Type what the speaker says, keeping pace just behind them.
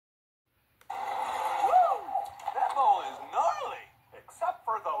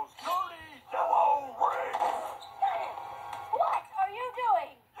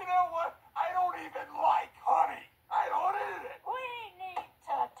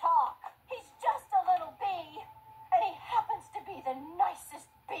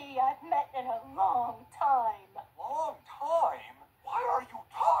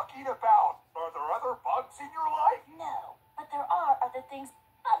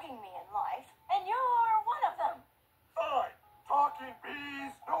bugging me in life, and you're one of them. Fine. Talking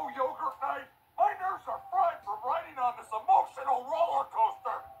bees, no yogurt night.